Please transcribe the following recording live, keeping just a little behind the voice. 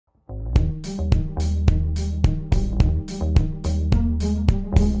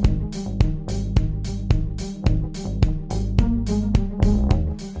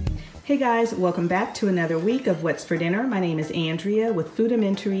Hey guys, welcome back to another week of What's for Dinner. My name is Andrea with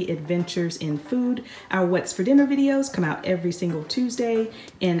Foodimentary Adventures in Food. Our What's for Dinner videos come out every single Tuesday.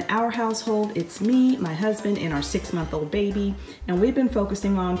 In our household, it's me, my husband, and our 6-month-old baby. And we've been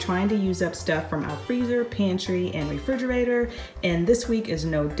focusing on trying to use up stuff from our freezer, pantry, and refrigerator. And this week is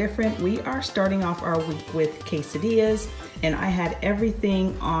no different. We are starting off our week with quesadillas, and I had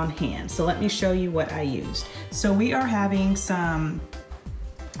everything on hand. So let me show you what I used. So we are having some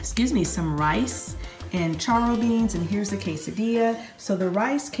rice and charro beans, and here's the quesadilla. So the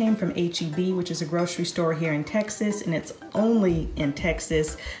rice came from H-E-B, which is a grocery store here in Texas, and it's only in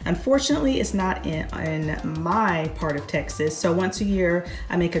Texas. Unfortunately, it's not in my part of Texas. So once a year,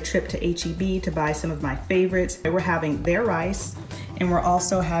 I make a trip to H-E-B to buy some of my favorites. We're having their rice, and we're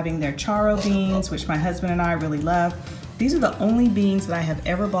also having their charro beans, which my husband and I really love. These are the only beans that I have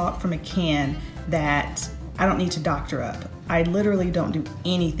ever bought from a can that I don't need to doctor up. I literally don't do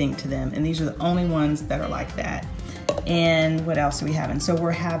anything to them, and these are the only ones that are like that. And what else are we having? So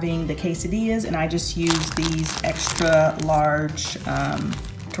we're having the quesadillas, and I just use these extra large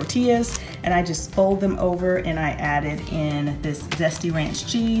tortillas, and I just fold them over, and I added in this zesty ranch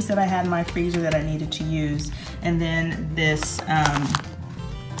cheese that I had in my freezer that I needed to use, and then this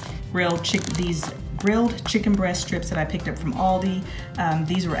grilled chicken breast strips that I picked up from Aldi.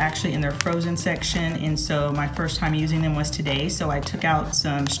 These were actually in their frozen section, and so my first time using them was today. So I took out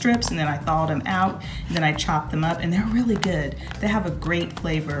some strips and then I thawed them out, and then I chopped them up, and they're really good. They have a great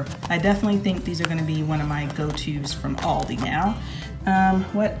flavor. I definitely think these are gonna be one of my go-tos from Aldi now.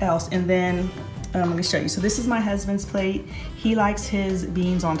 What else? And then let me show you. So this is my husband's plate. He likes his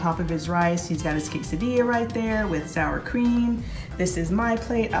beans on top of his rice. He's got his quesadilla right there with sour cream. This is my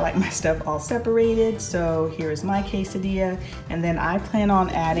plate. I like my stuff all separated. So here's my quesadilla. And then I plan on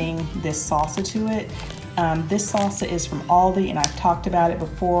adding this salsa to it. This salsa is from Aldi, and I've talked about it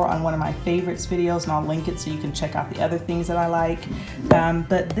before on one of my favorites videos, and I'll link it so you can check out the other things that I like.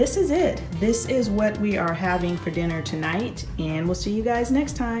 But this is it. This is what we are having for dinner tonight, and we'll see you guys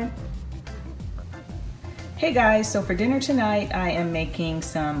next time. Hey guys, so for dinner tonight, I am making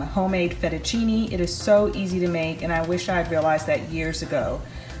some homemade fettuccine. It is so easy to make, and I wish I had realized that years ago.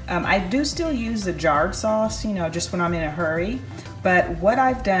 I do still use the jarred sauce, you know, just when I'm in a hurry. But what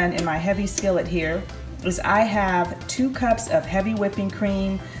I've done in my heavy skillet here is I have 2 cups of heavy whipping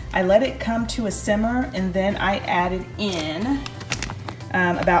cream. I let it come to a simmer, and then I added in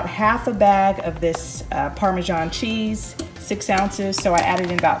about half a bag of this Parmesan cheese, 6 ounces, so I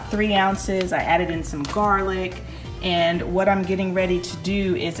added in about 3 ounces. I added in some garlic, and what I'm getting ready to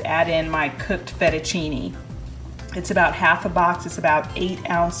do is add in my cooked fettuccine. It's about half a box. It's about 8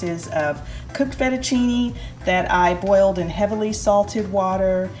 ounces of cooked fettuccine that I boiled in heavily salted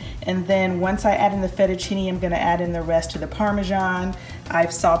water. And then once I add in the fettuccine, I'm gonna add in the rest of the Parmesan. I've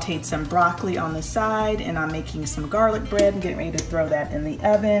sauteed some broccoli on the side, and I'm making some garlic bread and getting ready to throw that in the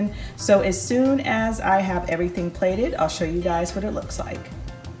oven. So as soon as I have everything plated, I'll show you guys what it looks like.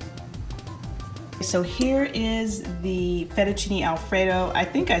 So here is the fettuccine Alfredo. I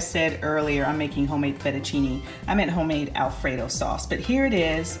think I said earlier I'm making homemade fettuccine. I meant homemade Alfredo sauce, but here it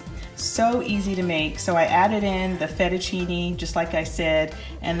is. So easy to make. So I added in the fettuccine, just like I said,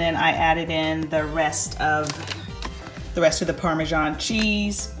 and then I added in the rest of the Parmesan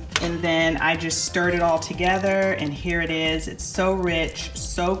cheese, and then I just stirred it all together, and here it is. It's so rich,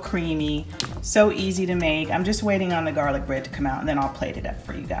 so creamy, so easy to make. I'm just waiting on the garlic bread to come out, and then I'll plate it up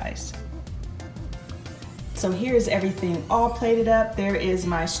for you guys. So here's everything all plated up. There is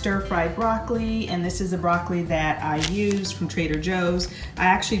my stir-fried broccoli, and this is the broccoli that I used from Trader Joe's. I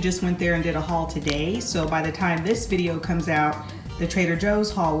actually just went there and did a haul today, so by the time this video comes out, the Trader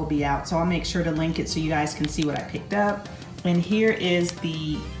Joe's haul will be out, so I'll make sure to link it so you guys can see what I picked up. And here is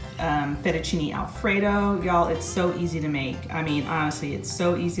the fettuccine Alfredo. Y'all, it's so easy to make. I mean, honestly, it's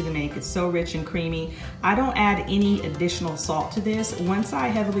so easy to make. It's so rich and creamy. I don't add any additional salt to this. Once I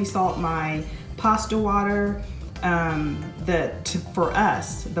heavily salt my pasta water, for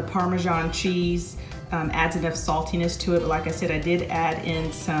us, the Parmesan cheese adds enough saltiness to it. But like I said, I did add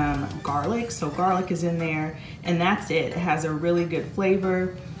in some garlic, so garlic is in there, and that's it. It has a really good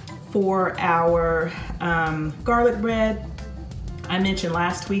flavor. For our garlic bread, I mentioned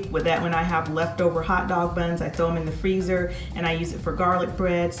last week with that when I have leftover hot dog buns, I throw them in the freezer and I use it for garlic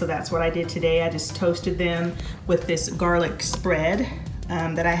bread. So that's what I did today. I just toasted them with this garlic spread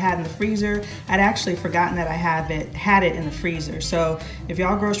that I had in the freezer. I'd actually forgotten that I had it in the freezer. So if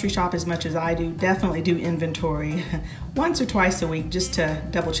y'all grocery shop as much as I do, definitely do inventory once or twice a week just to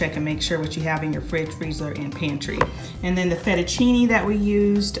double check and make sure what you have in your fridge, freezer, and pantry. And then the fettuccine that we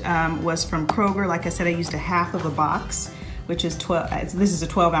used was from Kroger. Like I said, I used a half of a box. which is 12, this is a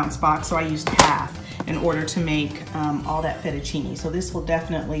 12-ounce box, so I used half in order to make all that fettuccine. So this will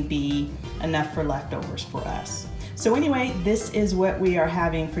definitely be enough for leftovers for us. So anyway, this is what we are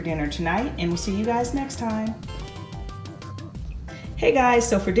having for dinner tonight, and we'll see you guys next time. Hey guys,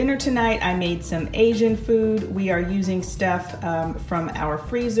 so for dinner tonight, I made some Asian food. We are using stuff from our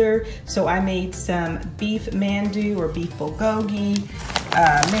freezer. So I made some beef mandu, or beef bulgogi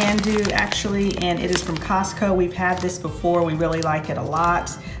mandu actually, and it is from Costco. We've had this before, we really like it a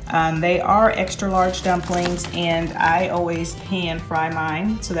lot. They are extra large dumplings, and I always pan fry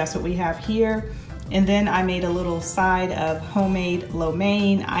mine, so that's what we have here. And then I made a little side of homemade lo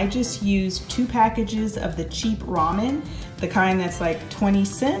mein. I just used 2 packages of the cheap ramen, the kind that's like 20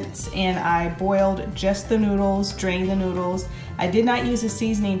 cents, and I boiled just the noodles, drained the noodles. I did not use a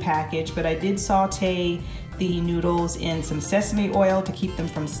seasoning package, but I did saute the noodles in some sesame oil to keep them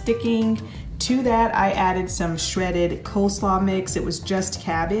from sticking. To that, I added some shredded coleslaw mix. It was just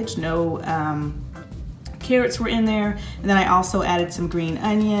cabbage, no carrots were in there. And then I also added some green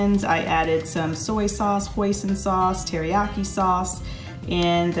onions. I added some soy sauce, hoisin sauce, teriyaki sauce,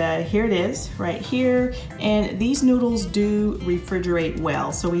 and here it is right here. And these noodles do refrigerate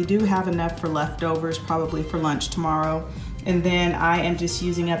well, so we do have enough for leftovers, probably for lunch tomorrow. And then I am just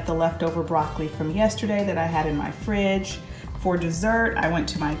using up the leftover broccoli from yesterday that I had in my fridge. For dessert, I went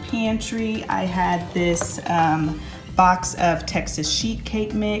to my pantry. I had this box of Texas sheet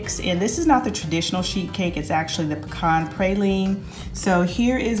cake mix, and this is not the traditional sheet cake, it's actually the pecan praline. So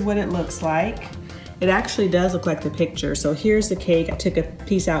here is what it looks like. It actually does look like the picture. So here's the cake. I took a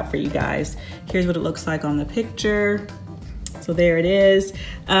piece out for you guys. Here's what it looks like on the picture. So there it is.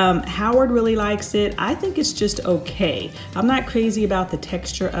 Howard really likes it. I think it's just okay. I'm not crazy about the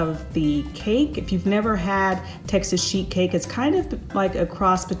texture of the cake. If you've never had Texas sheet cake, it's kind of like a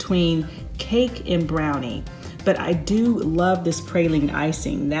cross between cake and brownie. But I do love this praline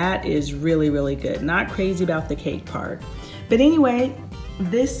icing. That is really, really good. Not crazy about the cake part. But anyway,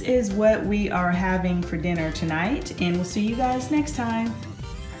 this is what we are having for dinner tonight, and we'll see you guys next time.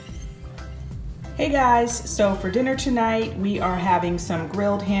 Hey guys, so for dinner tonight, we are having some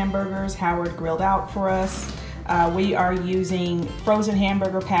grilled hamburgers. Howard grilled out for us. We are using frozen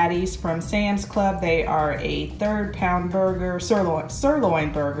hamburger patties from Sam's Club. They are a 3rd pound burger,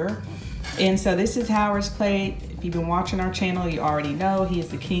 sirloin burger. And so this is Howard's plate. If you've been watching our channel, you already know he is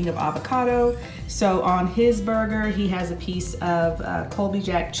the king of avocado. So on his burger, he has a piece of Colby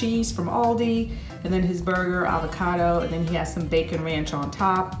Jack cheese from Aldi, and then his burger, avocado, and then he has some bacon ranch on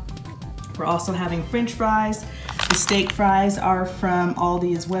top. We're also having French fries. The steak fries are from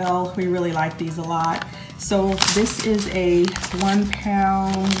Aldi as well. We really like these a lot. So this is a 1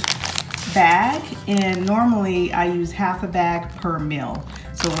 pound bag, and normally I use half a bag per meal.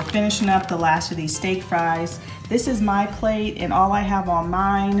 So we're finishing up the last of these steak fries. This is my plate, and all I have on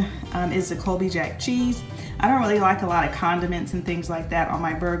mine is the Colby Jack cheese. I don't really like a lot of condiments and things like that on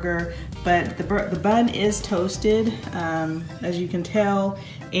my burger, but the bun is toasted, as you can tell.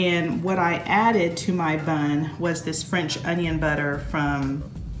 And what I added to my bun was this French onion butter from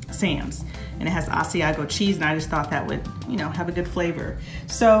Sam's, and it has Asiago cheese, and I just thought that would, you know, have a good flavor.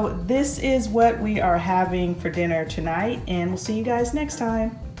 So this is what we are having for dinner tonight, and we'll see you guys next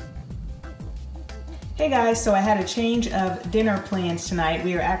time. Hey guys, so I had a change of dinner plans tonight.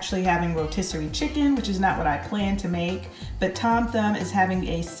 We are actually having rotisserie chicken, which is not what I planned to make, but Tom Thumb is having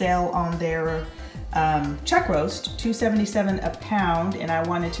a sale on their chuck roast, $2.77 a pound, and I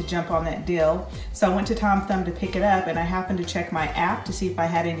wanted to jump on that deal. So I went to Tom Thumb to pick it up, and I happened to check my app to see if I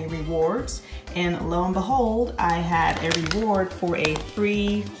had any rewards, and lo and behold, I had a reward for a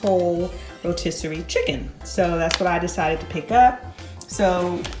free whole rotisserie chicken. So that's what I decided to pick up.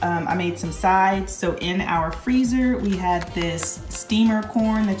 So I made some sides. So in our freezer, we had this steamer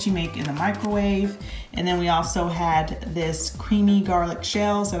corn that you make in the microwave. And then we also had this creamy garlic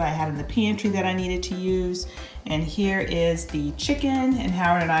shells that I had in the pantry that I needed to use. And here is the chicken, and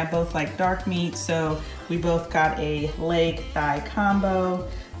Howard and I both like dark meat, so we both got a leg thigh combo.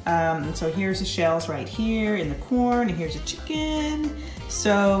 So here's the shells right here in the corn, and here's the chicken.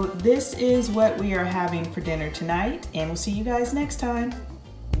 So this is what we are having for dinner tonight, and we'll see you guys next time.